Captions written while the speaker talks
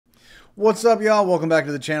What's up, y'all? Welcome back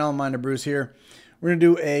to the channel. Minder Bruce here. We're gonna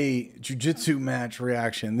do a jiu-jitsu match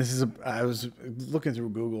reaction. I was looking through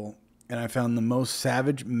Google and I found the most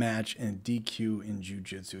savage match in DQ in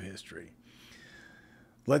jiu-jitsu history.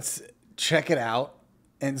 Let's check it out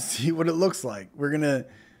and see what it looks like. We're gonna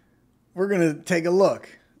take a look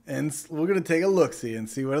and we're gonna take a look-see and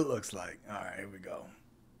see what it looks like. All right, here we go.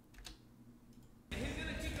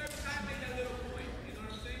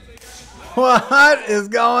 What is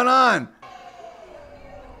going on?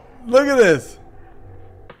 Look at this.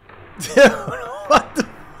 Dude, what the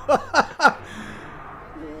fuck?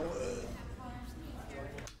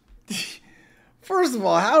 First of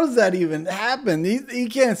all, how does that even happen? He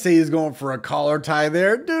can't say he's going for a collar tie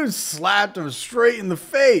there. Dude slapped him straight in the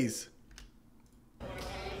face.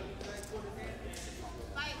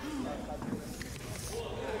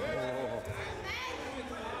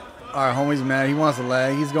 All right, homie's mad. He wants a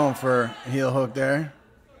leg. He's going for a heel hook there.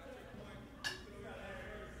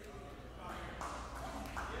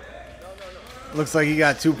 Looks like he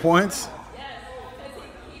got 2 points.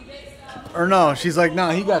 Or no, she's like,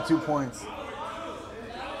 no, he got 2 points.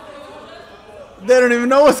 They don't even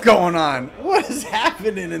know what's going on. What is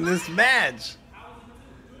happening in this match?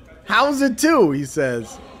 How's it 2, he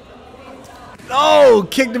says. Oh,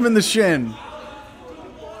 kicked him in the shin.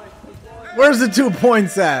 Where's the 2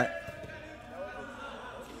 points at?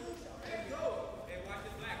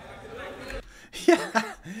 Yeah.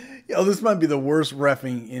 Yo, this might be the worst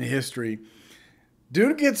reffing in history.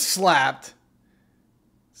 Dude gets slapped.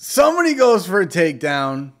 Somebody goes for a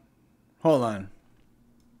takedown. Hold on.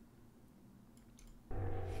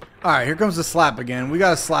 All right, here comes the slap again. We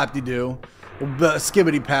got a slap-de-doo.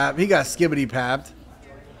 Skibbity pap. He got skibbity papped.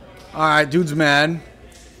 All right, dude's mad.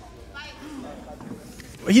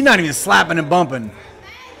 He's not even slapping and bumping.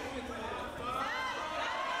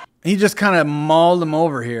 He just kind of mauled him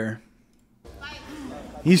over here.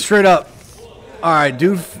 He's straight up. All right,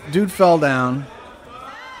 dude fell down.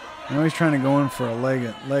 Now he's trying to go in for a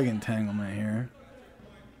leg entanglement here.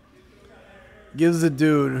 Gives the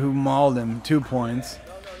dude who mauled him 2 points.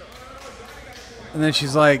 And then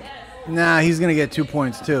she's like, nah, he's going to get 2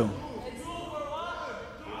 points too.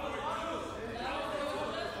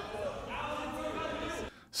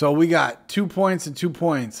 So we got 2 points and 2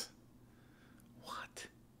 points. What?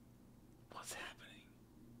 What's happening?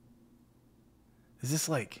 Is this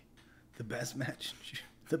like the best match,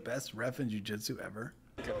 the best ref in jiu-jitsu ever?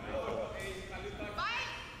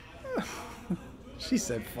 She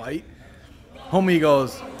said fight. Homie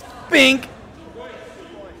goes, bink.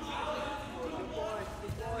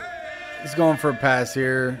 He's going for a pass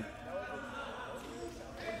here.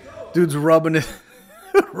 Dude's rubbing it,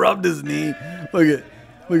 rubbed his knee. Look at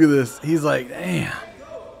this. He's like, damn.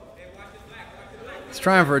 He's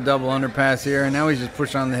trying for a double underpass here, and now he's just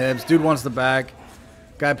pushing on the hips. Dude wants the back.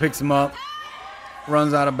 Guy picks him up,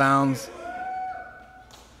 runs out of bounds,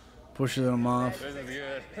 pushes him off.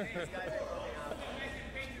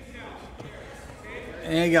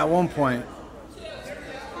 And he got 1 point.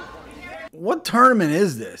 What tournament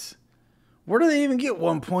is this? Where do they even get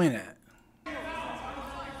 1 point at?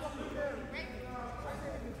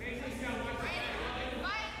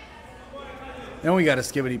 Then we got a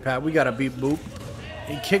skibbity pat. We got a beep boop.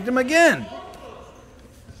 He kicked him again.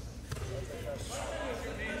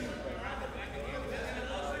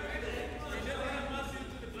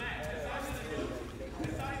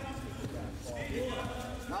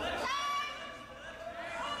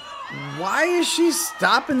 Why is she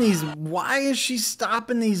stopping these? Why is she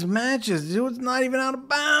stopping these matches? Dude's not even out of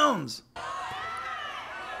bounds.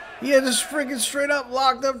 He had this freaking straight up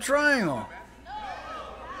locked up triangle.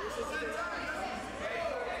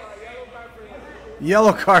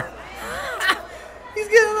 Yellow card. He's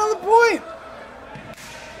getting another point.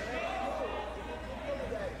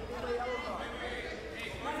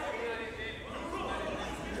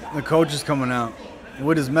 The coach is coming out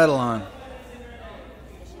with his medal on.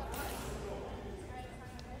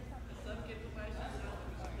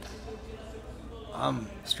 I'm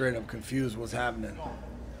straight up confused what's happening.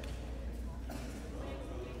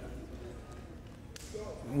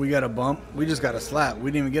 We got a bump. We just got a slap.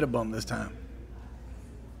 We didn't even get a bump this time.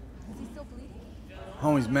 Is he still bleeding?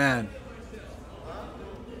 Homie's mad.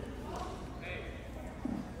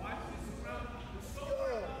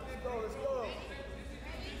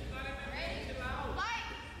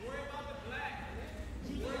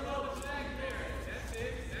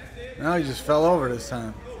 Now he just fell over this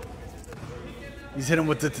time. He's hit him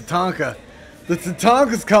with the Tatanka. The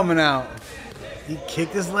Tatanka's coming out. He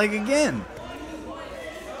kicked his leg again.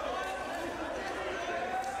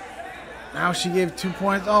 Now she gave 2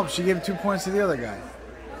 points. Oh, she gave 2 points to the other guy.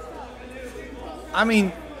 I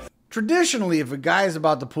mean, traditionally, if a guy is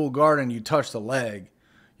about to pull guard and you touch the leg,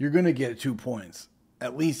 you're going to get 2 points,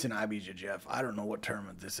 at least in IBJJF. I don't know what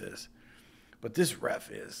tournament this is, but this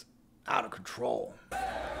ref is out of control.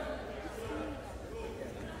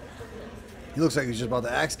 He looks like he's just about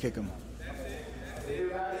to axe kick him.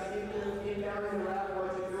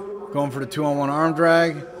 Going for the 2-on-1 arm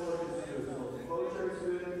drag.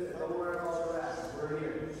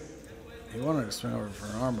 He wanted to swing over for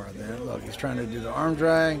an armbar there. Look, he's trying to do the arm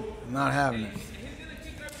drag, not having it.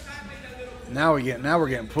 Now we're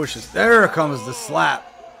getting pushes. There comes the slap.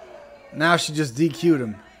 Now she just DQ'd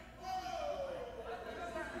him.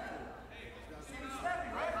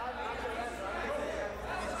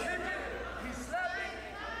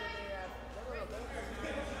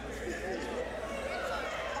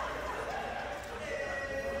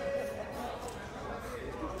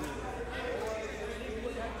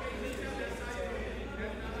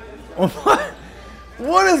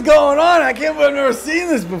 What is going on? I can't believe I've never seen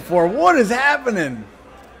this before. What is happening?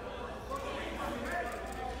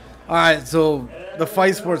 All right, so the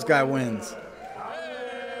Fight Sports guy wins.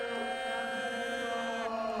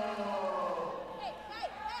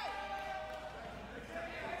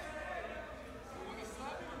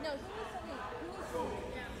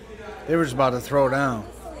 They were just about to throw down.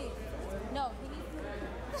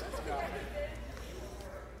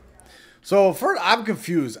 So first, I'm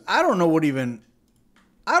confused. I don't even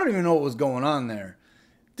know what was going on there.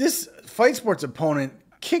 This Fight Sports opponent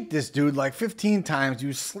kicked this dude like 15 times. He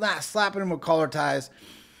was slapping him with collar ties.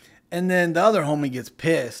 And then the other homie gets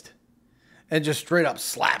pissed and just straight up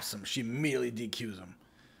slaps him. She immediately DQs him.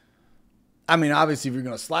 I mean, obviously, if you're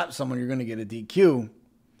going to slap someone, you're going to get a DQ.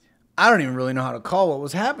 I don't even really know how to call what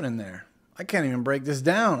was happening there. I can't even break this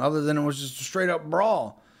down other than it was just a straight up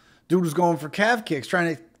brawl. Dude was going for calf kicks,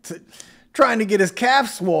 trying to get his calf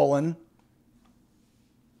swollen.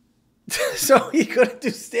 So he couldn't do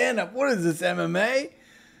stand-up. What is this, MMA?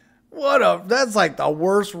 That's like the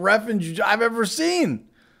worst reffing I've ever seen.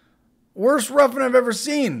 Worst reffing I've ever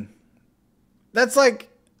seen. That's like,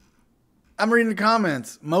 I'm reading the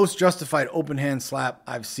comments. Most justified open hand slap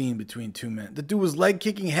I've seen between two men. The dude was leg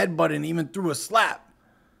kicking, headbutting, even threw a slap.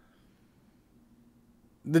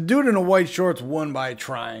 The dude in the white shorts won by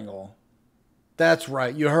triangle. That's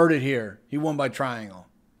right. You heard it here. He won by triangle.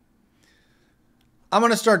 I'm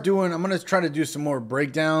going to try to do some more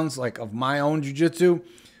breakdowns like of my own jiu-jitsu. I'm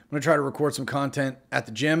going to try to record some content at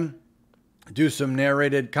the gym, do some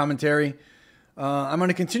narrated commentary. I'm going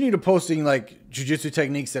to continue to posting like jiu-jitsu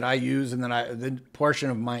techniques that I use and then the portion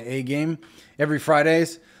of my A game every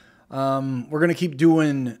Fridays. We're going to keep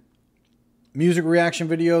doing music reaction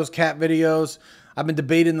videos, cat videos. I've been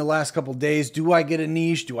debating the last couple days. Do I get a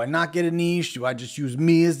niche? Do I not get a niche? Do I just use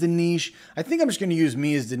me as the niche? I think I'm just going to use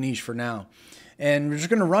me as the niche for now. And we're just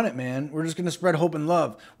going to run it, man. We're just going to spread hope and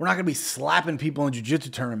love. We're not going to be slapping people in jiu-jitsu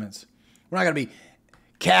tournaments. We're not going to be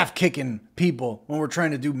calf kicking people when we're trying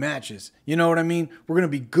to do matches. You know what I mean? We're going to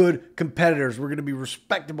be good competitors. We're going to be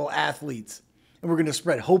respectable athletes. And we're going to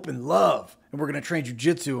spread hope and love. And we're going to train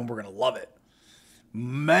jiu-jitsu and we're going to love it.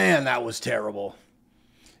 Man, that was terrible.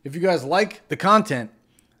 If you guys like the content,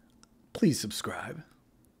 please subscribe.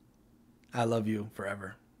 I love you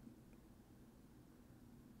forever.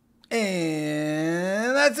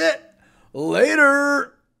 And that's it.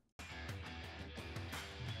 Later.